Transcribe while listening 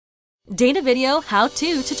Datavideo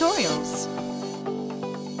how-to tutorials.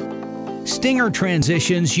 Stinger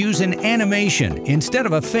transitions use an animation instead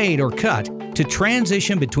of a fade or cut to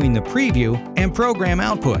transition between the preview and program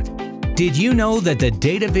output. Did you know that the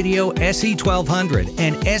Datavideo SE-1200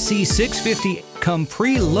 and SE-650 come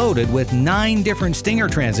preloaded with 9 different stinger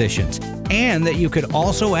transitions, and that you could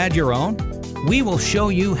also add your own? We will show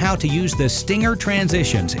you how to use the stinger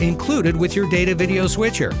transitions included with your Datavideo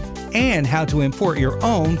switcher, and how to import your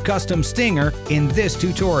own custom stinger in this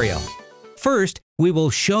tutorial. First, we will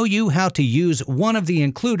show you how to use one of the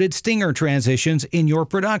included stinger transitions in your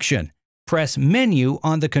production. Press Menu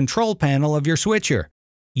on the control panel of your switcher.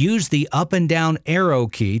 Use the up and down arrow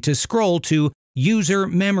key to scroll to User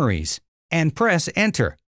Memories and press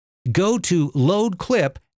Enter. Go to Load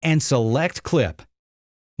Clip and select Clip.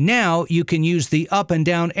 Now you can use the up and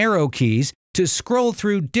down arrow keys to scroll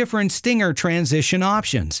through different stinger transition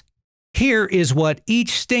options. Here is what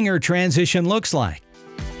each stinger transition looks like.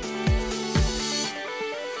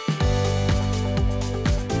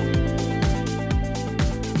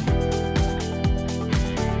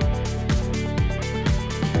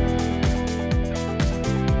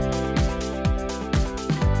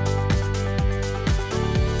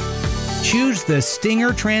 Choose the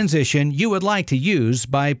stinger transition you would like to use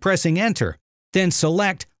by pressing Enter. Then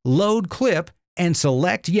select Load Clip and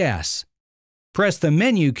select Yes. Press the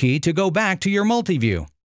menu key to go back to your multi-view.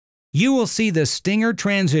 You will see the stinger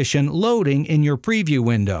transition loading in your preview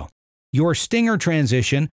window. Your stinger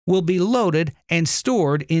transition will be loaded and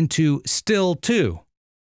stored into Still To.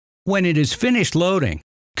 When it is finished loading,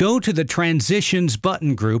 go to the Transitions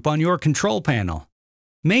button group on your control panel.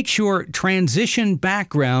 Make sure Transition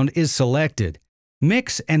Background is selected.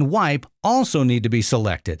 Mix and Wipe also need to be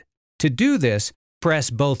selected. To do this, press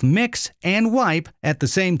both Mix and Wipe at the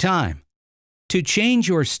same time. To change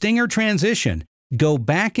your stinger transition, go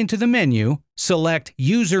back into the menu, select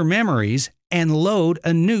User Memories, and load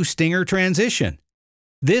a new stinger transition.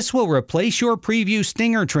 This will replace your preview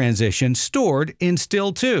stinger transition stored in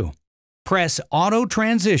Still To. Press Auto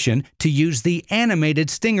Transition to use the animated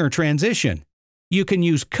stinger transition. You can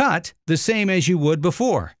use Cut the same as you would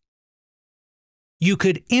before. You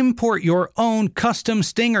could import your own custom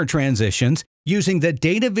stinger transitions using the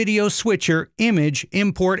Datavideo Switcher Image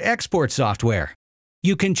Import-Export software.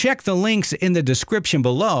 You can check the links in the description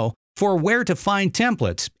below for where to find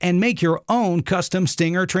templates and make your own custom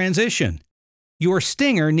stinger transition. Your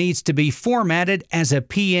stinger needs to be formatted as a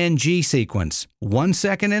PNG sequence, 1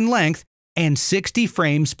 second in length and 60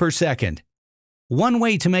 frames per second. One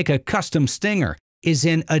way to make a custom stinger is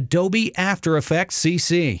in Adobe After Effects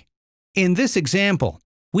CC. In this example,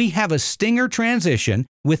 we have a stinger transition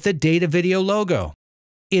with the Datavideo logo.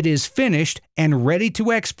 It is finished and ready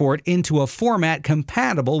to export into a format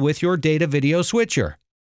compatible with your Datavideo switcher.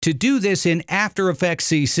 To do this in After Effects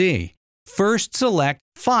CC, first select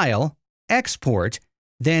File, Export,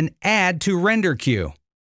 then Add to Render Queue.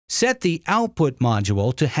 Set the output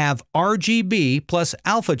module to have RGB plus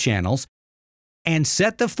alpha channels and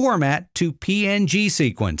set the format to PNG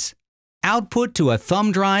sequence. Output to a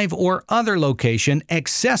thumb drive or other location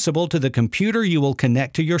accessible to the computer you will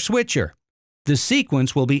connect to your switcher. The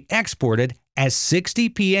sequence will be exported as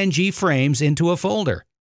 60 PNG frames into a folder.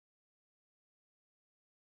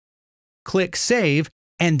 Click Save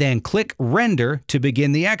and then click Render to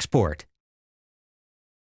begin the export.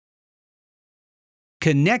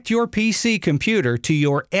 Connect your PC computer to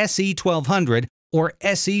your SE-1200 or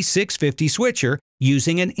SE-650 switcher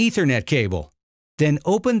using an Ethernet cable. Then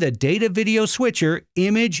open the Datavideo Switcher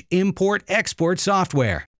Image Import-Export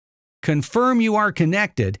software. Confirm you are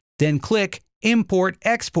connected, then click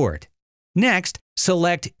Import-Export. Next,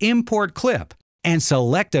 select Import Clip and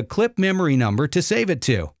select a clip memory number to save it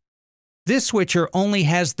to. This switcher only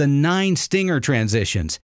has the 9 stinger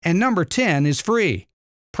transitions, and number 10 is free.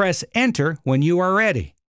 Press Enter when you are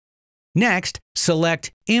ready. Next,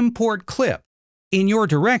 select Import Clip. In your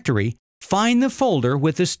directory, find the folder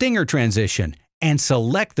with the stinger transition and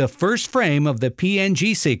select the first frame of the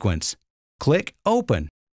PNG sequence. Click Open.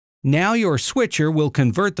 Now your switcher will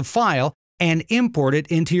convert the file and import it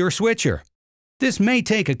into your switcher. This may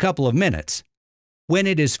take a couple of minutes. When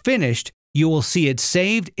it is finished, you will see it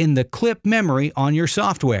saved in the clip memory on your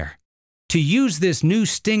software. To use this new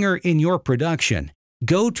stinger in your production,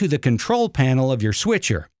 go to the control panel of your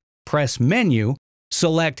switcher, press Menu,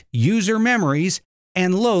 select User Memories,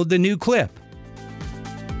 and load the new clip.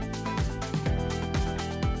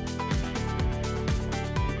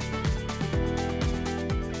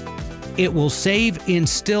 It will save in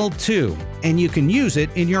Still To, and you can use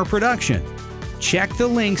it in your production. Check the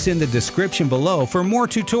links in the description below for more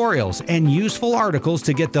tutorials and useful articles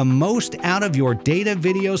to get the most out of your data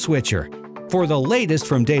video switcher. For the latest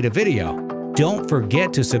from Datavideo, don't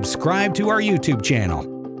forget to subscribe to our YouTube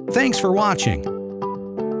channel. Thanks for watching.